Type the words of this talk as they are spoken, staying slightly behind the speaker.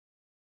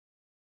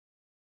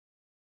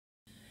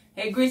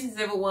Hey, greetings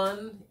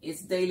everyone,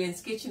 it's Dalian's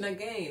Kitchen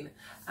again.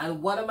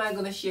 And what am I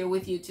going to share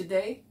with you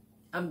today?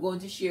 I'm going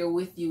to share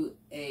with you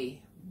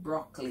a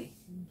broccoli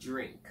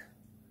drink.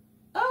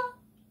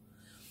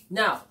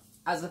 Now,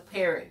 as a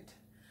parent,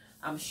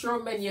 I'm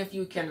sure many of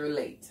you can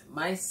relate.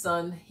 My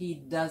son, he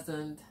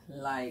doesn't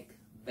like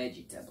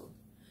vegetable,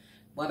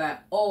 but I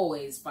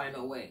always find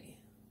a way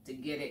to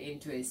get it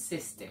into his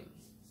system.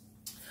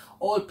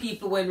 Old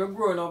people, when we're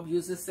growing up,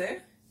 used to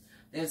say,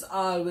 there's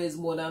always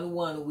more than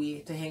one way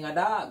to hang a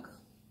dog.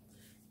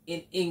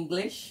 In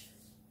English,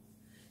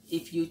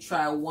 if you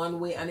try one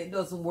way and it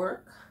doesn't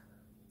work,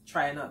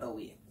 try another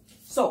way.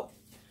 So,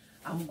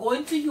 I'm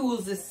going to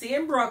use the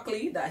same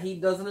broccoli that he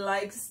doesn't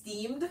like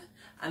steamed,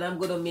 and I'm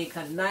going to make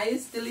a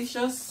nice,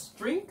 delicious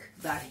drink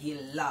that he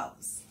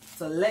loves.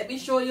 So let me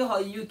show you how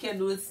you can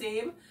do the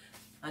same,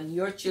 and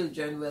your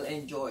children will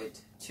enjoy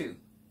it too.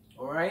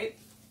 Alright?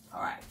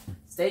 Alright.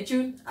 Stay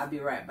tuned. I'll be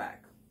right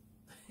back.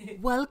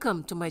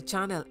 Welcome to my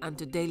channel and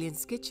to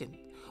Dalian's Kitchen,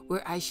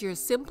 where I share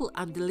simple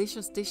and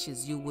delicious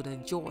dishes you would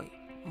enjoy.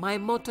 My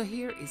motto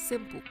here is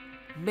simple: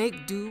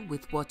 make do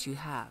with what you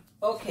have.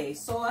 Okay,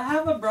 so I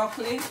have a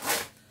broccoli.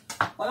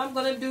 What I'm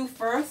going to do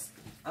first,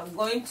 I'm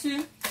going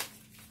to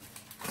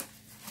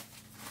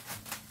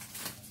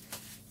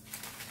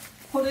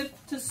put it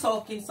to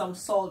soak in some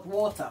salt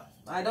water.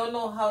 I don't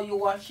know how you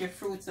wash your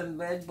fruits and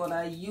veg, but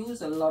I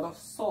use a lot of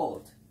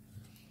salt.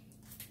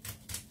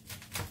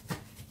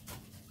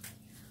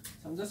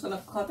 So I'm just going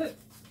to cut it.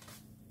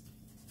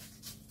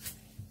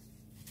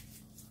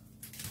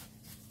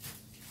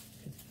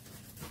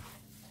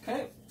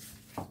 Okay.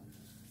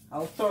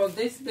 I'll throw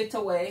this bit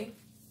away,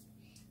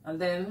 and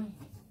then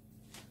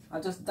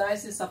I'll just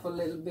dice this up a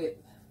little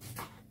bit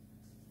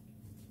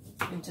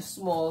into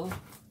small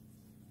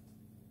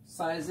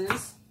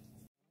sizes.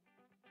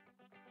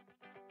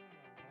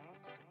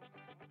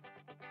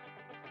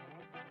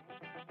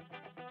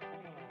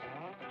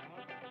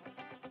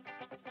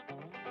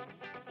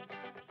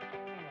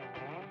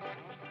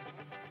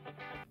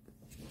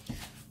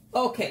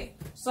 Okay,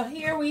 so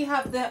here we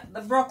have the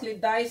broccoli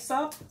diced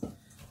up.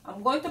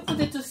 I'm going to put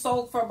it to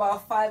soak for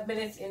about 5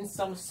 minutes in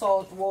some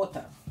salt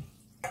water.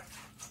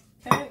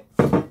 Okay.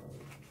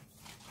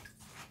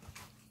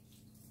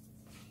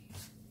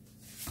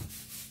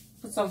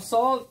 Put some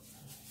salt.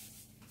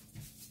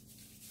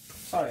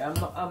 Sorry,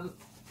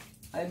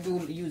 I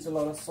do use a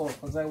lot of salt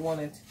because I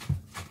want it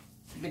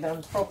to be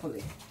done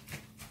properly.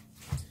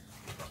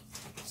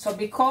 So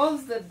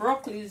because the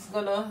broccoli is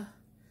gonna,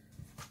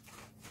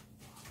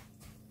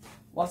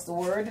 what's the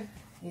word?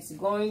 It's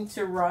going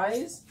to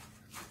rise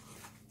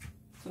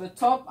to the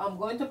top. I'm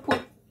going to put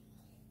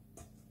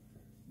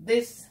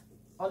this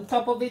on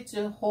top of it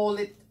to hold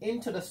it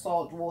into the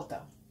salt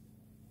water.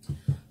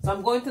 So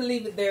I'm going to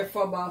leave it there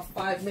for about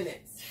 5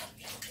 minutes.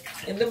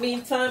 In the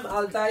meantime,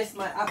 I'll dice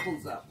my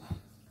apples up.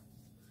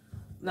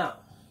 Now,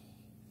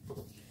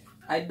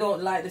 I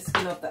don't like the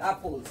skin of the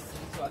apples,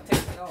 so I'll take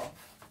it off.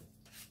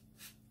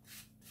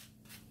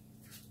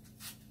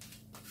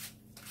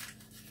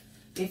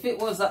 If it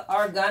was an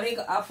organic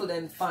apple,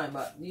 then fine,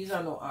 but these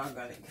are not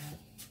organic.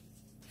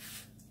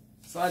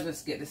 So I'll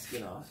just get the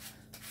skin off.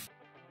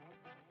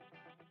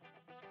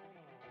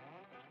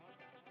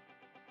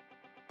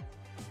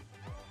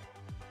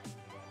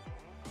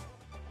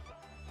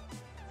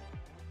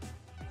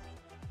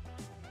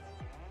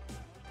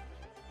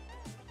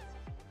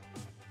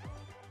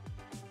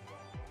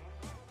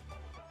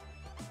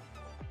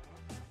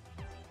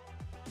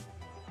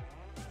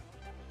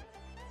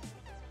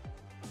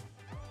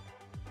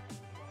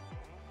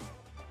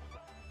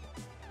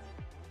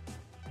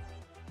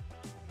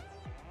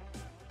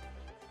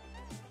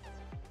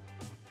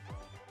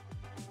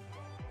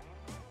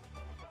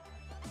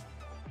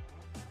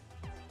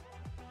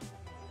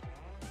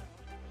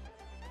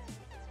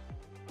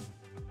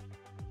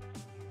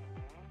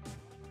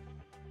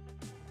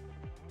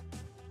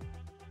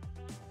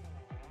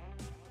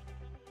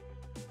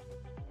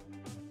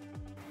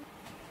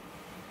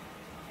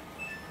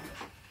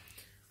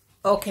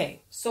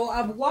 Okay, so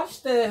I've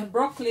washed the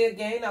broccoli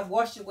again. I've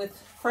washed it with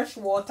fresh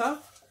water.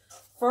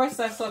 First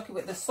I soaked it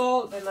with the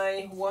salt, then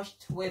I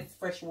washed with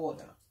fresh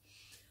water.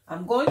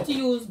 I'm going to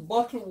use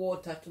bottled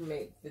water to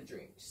make the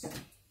drinks.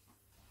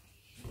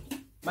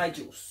 My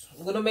juice.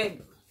 I'm going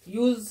to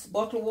use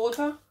bottled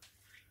water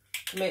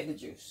to make the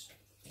juice.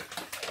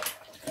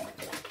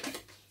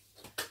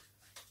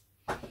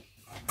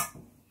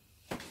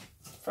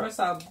 First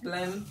I'll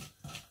blend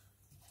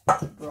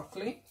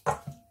broccoli.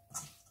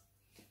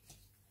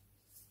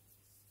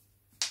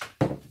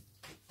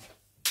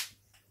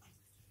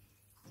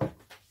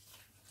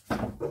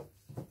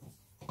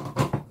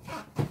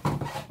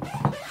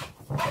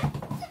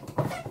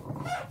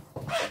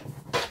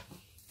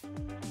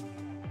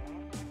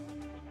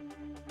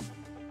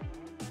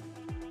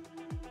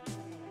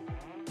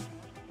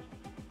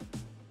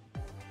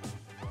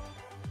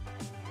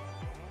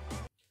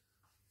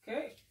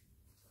 Okay,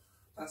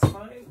 that's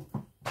fine.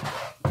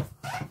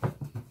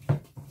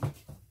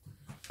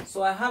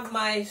 So I have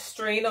my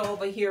strainer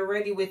over here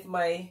ready with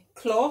my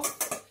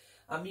cloth.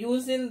 I'm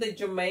using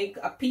the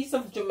a piece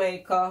of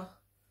Jamaica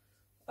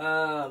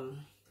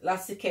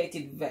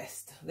lasticated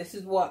vest. This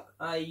is what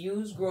I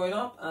used growing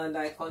up, and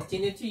I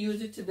continue to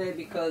use it today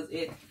because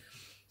it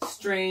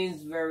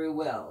strains very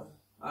well.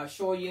 I'll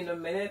show you in a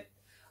minute.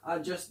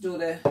 I'll just do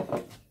the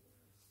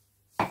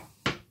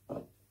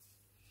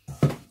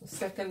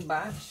second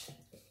batch.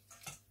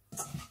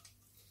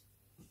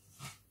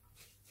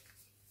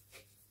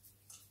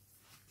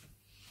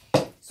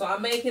 So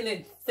I'm making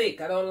it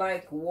thick. I don't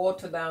like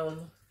watered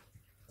down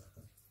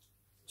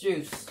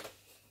juice.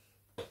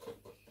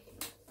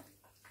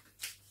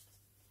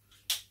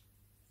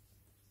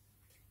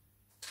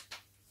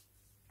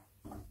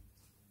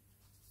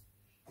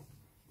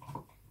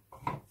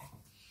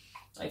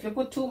 If you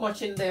put too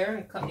much in there,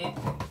 it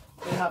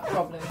will have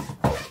problems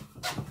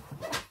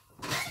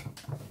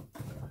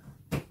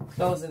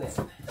closing it.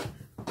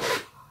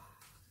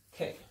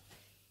 Okay.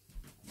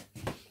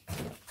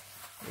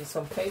 Need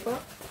some paper.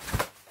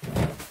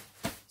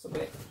 It's a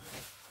bit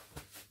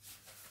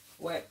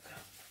wet.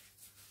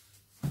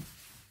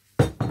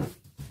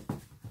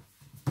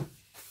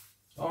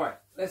 All right,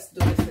 let's do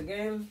this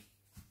again.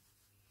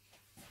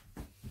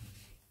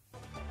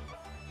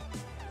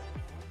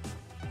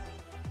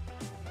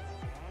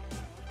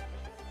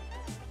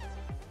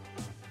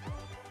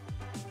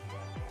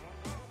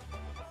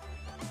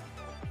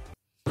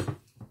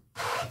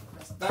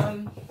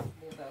 Done.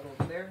 Move that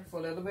over there for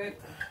a little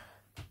bit,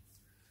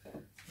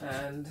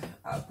 and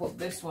I'll put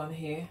this one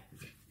here.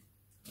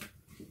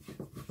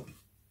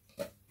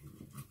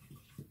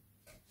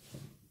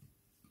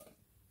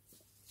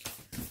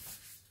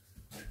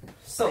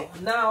 So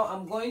now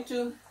I'm going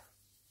to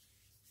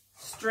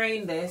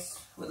strain this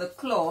with a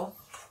cloth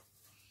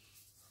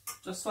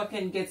just so I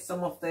can get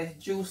some of the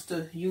juice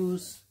to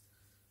use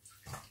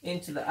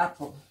into the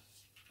apple.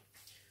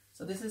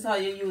 So this is how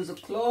you use a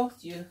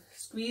cloth. You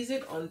squeeze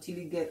it until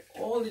you get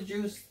all the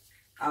juice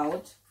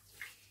out.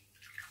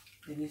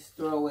 Then you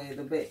throw away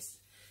the bits.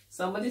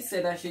 Somebody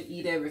said I should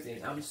eat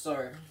everything. I'm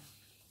sorry.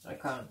 I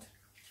can't.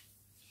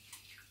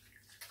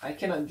 I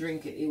cannot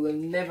drink it. It will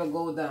never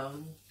go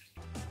down.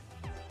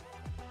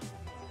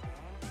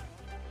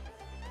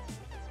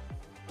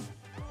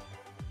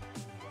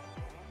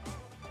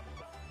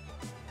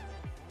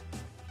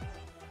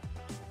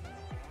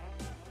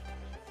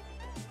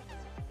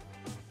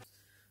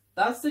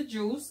 That's the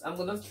juice. I'm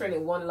going to strain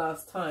it one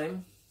last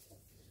time.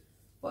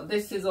 But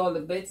this is all the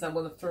bits I'm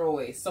going to throw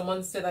away.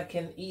 Someone said I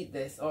can eat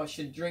this or I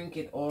should drink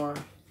it or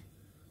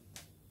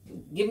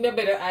give me a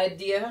better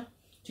idea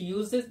to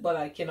use this, but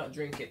I cannot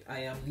drink it. I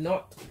am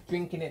not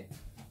drinking it.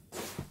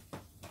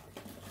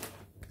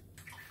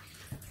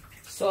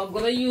 So I'm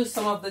going to use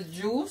some of the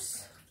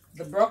juice,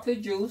 the broccoli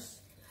juice,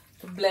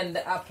 to blend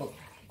the apple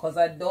because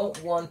I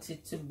don't want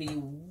it to be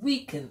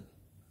weakened.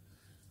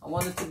 I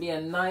want it to be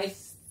a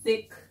nice,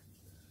 thick,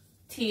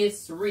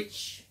 taste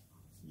rich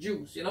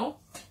juice, you know.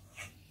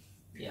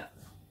 Yeah,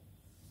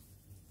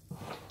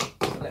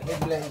 so let me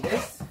blend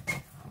this.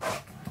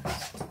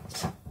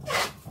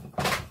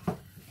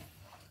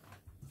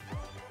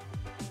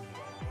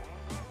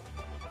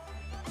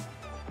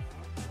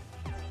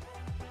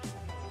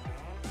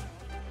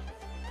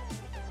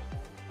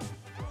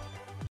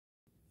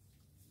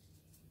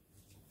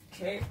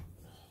 Okay,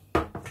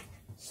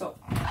 so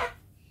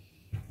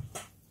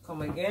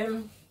come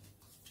again.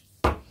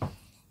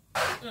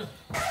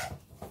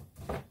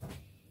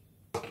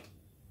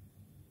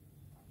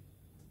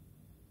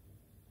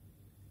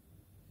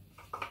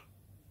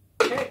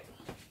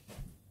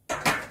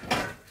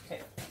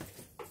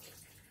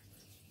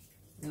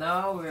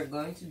 Now we're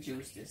going to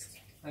juice this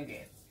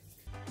again.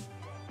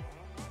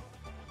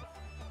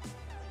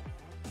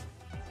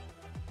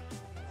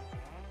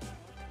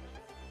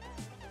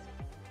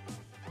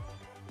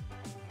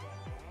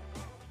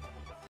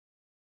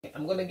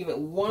 I'm going to give it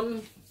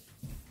one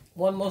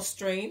more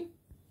strain.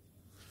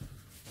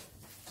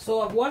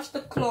 So I've washed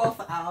the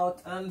cloth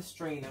out and the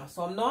strainer.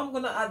 So now I'm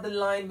going to add the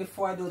lime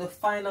before I do the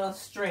final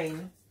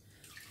strain.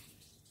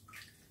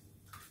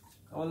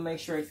 I want to make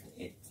sure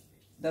it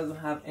doesn't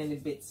have any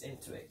bits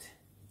into it.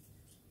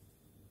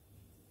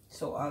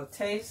 So I'll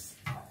taste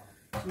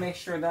to make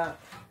sure that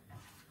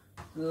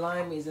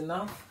lime is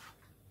enough.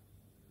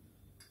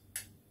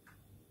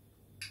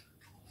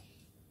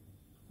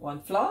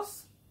 1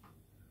 floss.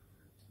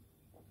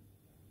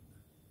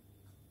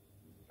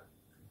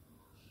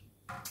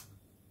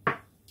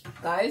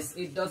 Guys,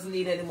 it doesn't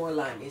need any more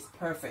lime. It's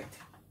perfect.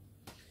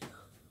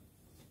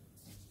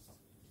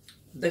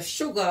 The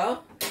sugar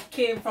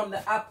came from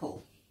the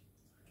apple.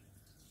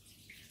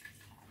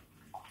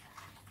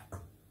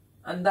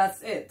 And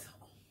that's it.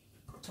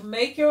 To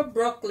make your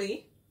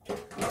broccoli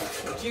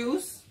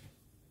juice,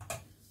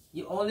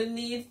 you only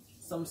need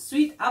some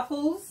sweet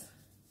apples,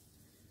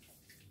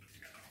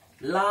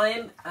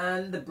 lime,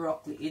 and the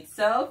broccoli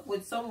itself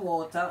with some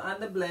water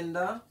and the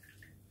blender.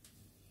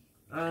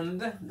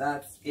 And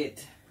that's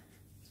it.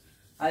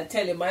 I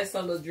tell you, my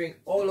son will drink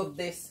all of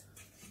this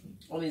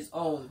on his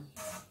own.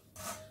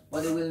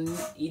 But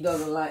he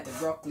doesn't like the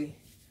broccoli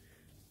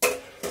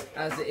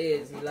as it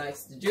is. He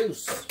likes the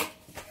juice.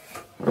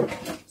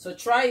 So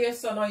try your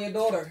son or your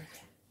daughter.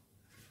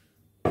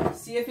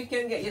 See if you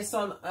can get your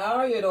son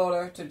or your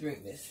daughter to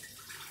drink this.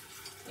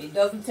 It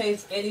doesn't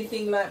taste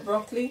anything like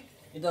broccoli.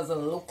 It doesn't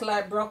look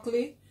like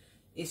broccoli.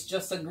 It's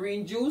just a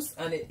green juice,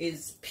 and it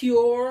is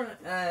pure,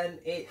 and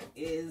it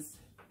is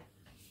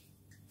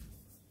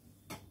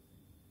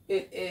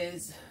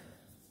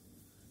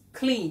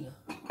clean.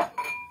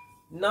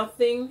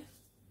 Nothing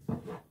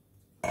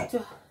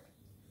to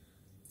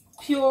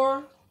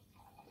pure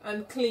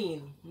and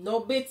clean.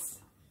 No bits,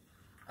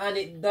 and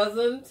it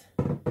doesn't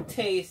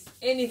taste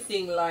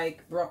anything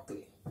like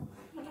broccoli.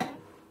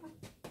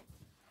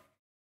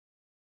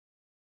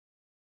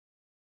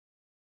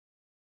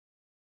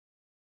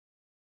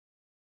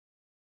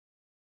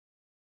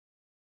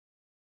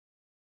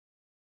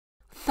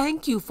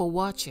 Thank you for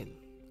watching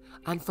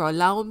and for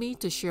allowing me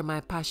to share my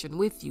passion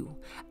with you,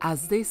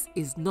 as this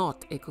is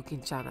not a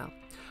cooking channel.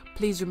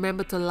 Please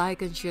remember to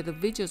like and share the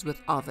videos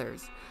with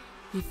others.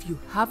 If you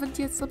haven't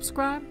yet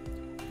subscribed,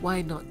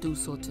 why not do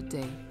so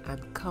today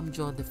and come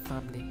join the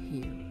family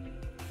here.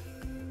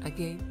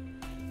 Again,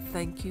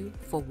 thank you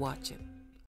for watching.